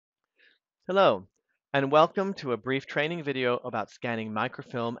Hello, and welcome to a brief training video about scanning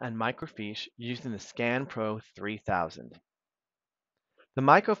microfilm and microfiche using the ScanPro 3000. The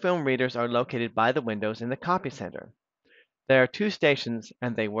microfilm readers are located by the windows in the copy center. There are two stations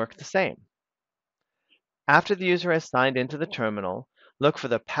and they work the same. After the user has signed into the terminal, look for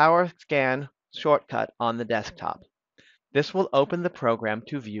the Power Scan shortcut on the desktop. This will open the program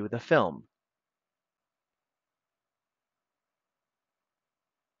to view the film.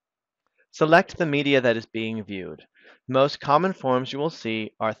 Select the media that is being viewed. Most common forms you will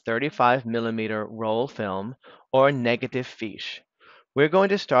see are 35mm roll film or negative fiche. We're going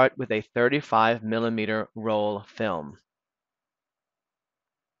to start with a 35mm roll film.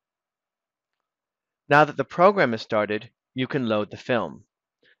 Now that the program is started, you can load the film.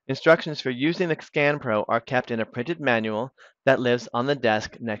 Instructions for using the ScanPro are kept in a printed manual that lives on the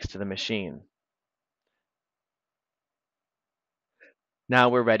desk next to the machine. Now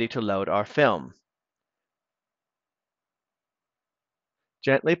we're ready to load our film.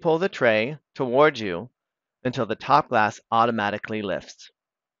 Gently pull the tray towards you until the top glass automatically lifts.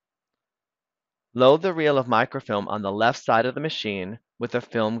 Load the reel of microfilm on the left side of the machine with the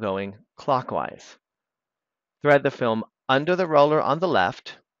film going clockwise. Thread the film under the roller on the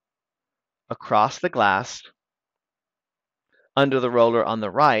left, across the glass, under the roller on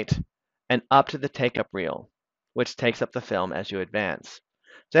the right, and up to the take-up reel, which takes up the film as you advance.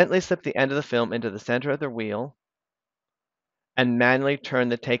 Gently slip the end of the film into the center of the wheel and manually turn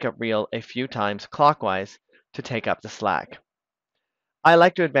the take-up reel a few times clockwise to take up the slack. I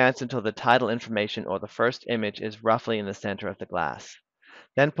like to advance until the title information or the first image is roughly in the center of the glass.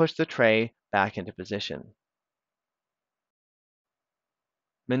 Then push the tray back into position.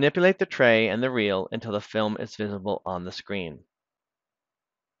 Manipulate the tray and the reel until the film is visible on the screen.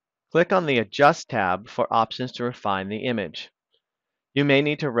 Click on the Adjust tab for options to refine the image. You may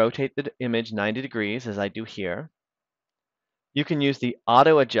need to rotate the image 90 degrees, as I do here. You can use the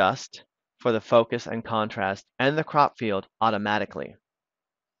Auto Adjust for the focus and contrast and the crop field automatically.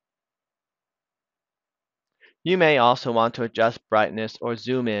 You may also want to adjust brightness or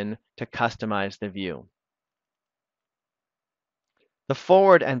zoom in to customize the view. The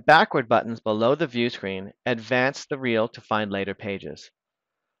forward and backward buttons below the view screen advance the reel to find later pages.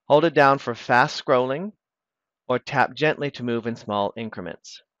 Hold it down for fast scrolling or tap gently to move in small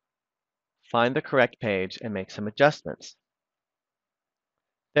increments. Find the correct page and make some adjustments.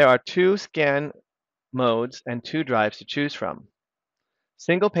 There are two scan modes and two drives to choose from.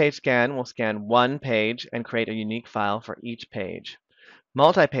 Single page scan will scan one page and create a unique file for each page.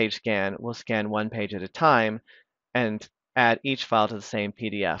 Multi-page scan will scan one page at a time and add each file to the same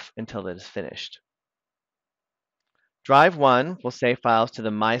PDF until it is finished. Drive 1 will save files to the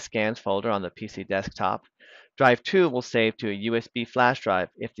My Scans folder on the PC desktop. Drive 2 will save to a USB flash drive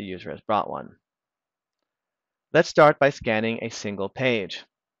if the user has brought one. Let's start by scanning a single page.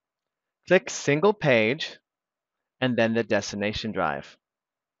 Click Single Page and then the destination drive.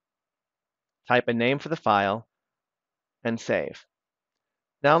 Type a name for the file and save.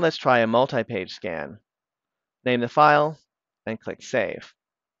 Now let's try a multi-page scan. Name the file and click Save.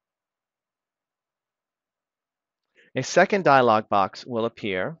 A second dialog box will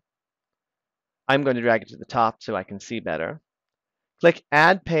appear. I'm going to drag it to the top so I can see better. Click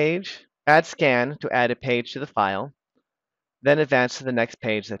Add Scan to add a page to the file, then advance to the next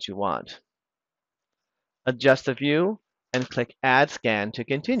page that you want. Adjust the view and click Add Scan to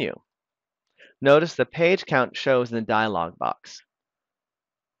continue. Notice the page count shows in the dialog box.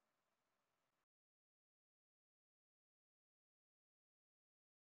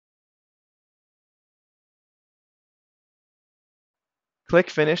 Click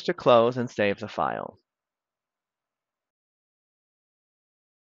Finish to close and save the file.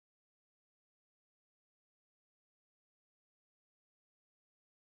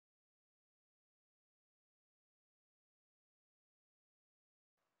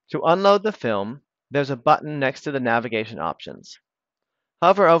 To unload the film, there's a button next to the navigation options.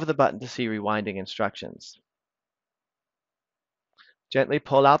 Hover over the button to see rewinding instructions. Gently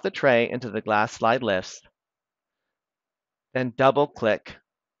pull out the tray until the glass slide lifts, then double-click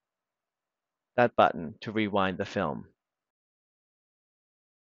that button to rewind the film.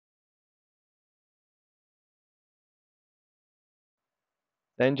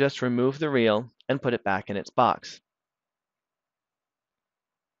 Then just remove the reel and put it back in its box.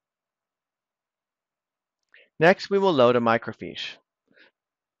 Next, we will load a microfiche.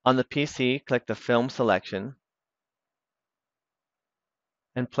 On the PC, click the Film selection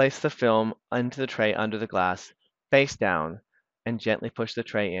and place the film into the tray under the glass, face down, and gently push the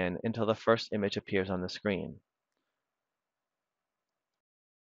tray in until the first image appears on the screen.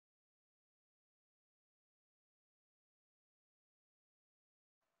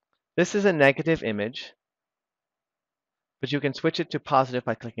 This is a negative image, but you can switch it to positive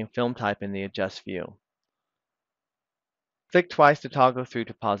by clicking Film Type in the Adjust view. Click twice to toggle through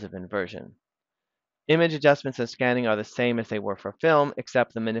to positive inversion. Image adjustments and scanning are the same as they were for film,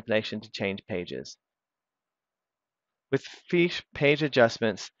 except the manipulation to change pages. With fiche, page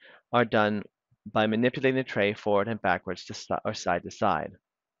adjustments are done by manipulating the tray forward and backwards or side to side.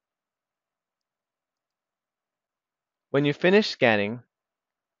 When you finish scanning,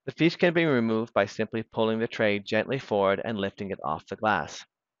 the fiche can be removed by simply pulling the tray gently forward and lifting it off the glass.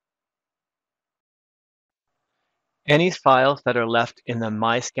 Any files that are left in the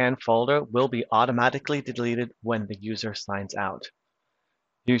MyScan folder will be automatically deleted when the user signs out.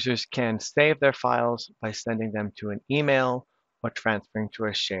 Users can save their files by sending them to an email or transferring to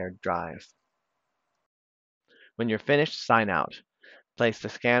a shared drive. When you're finished, sign out. Place the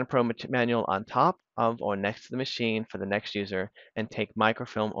ScanPro manual on top of or next to the machine for the next user and take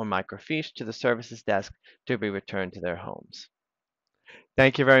Microfilm or Microfiche to the services desk to be returned to their homes.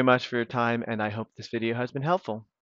 Thank you very much for your time, and I hope this video has been helpful.